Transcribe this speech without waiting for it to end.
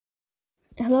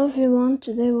Hello everyone,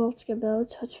 today we'll talk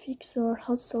about how to fix or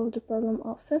how to solve the problem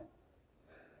of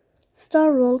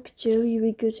Star Walk 2. You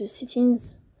will go to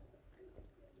settings.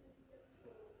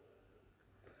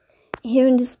 Here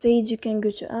in this page you can go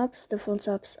to apps, default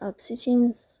apps, app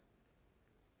settings.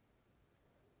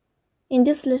 In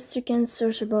this list you can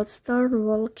search about Star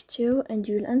Walk 2 and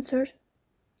you will enter.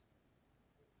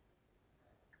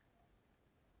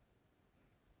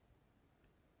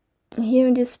 Here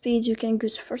in this page you can go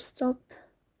to first stop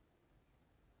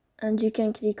and you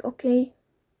can click OK.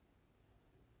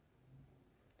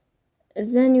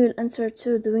 Then you will enter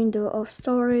to the window of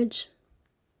storage.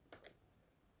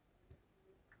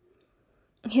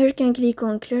 Here you can click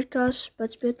on clear cache,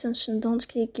 but pay attention, don't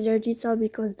click clear data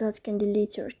because that can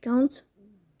delete your account.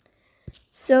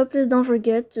 So please don't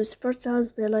forget to support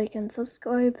us by like and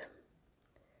subscribe.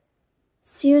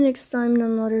 See you next time in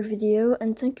another video,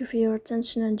 and thank you for your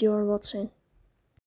attention and your watching.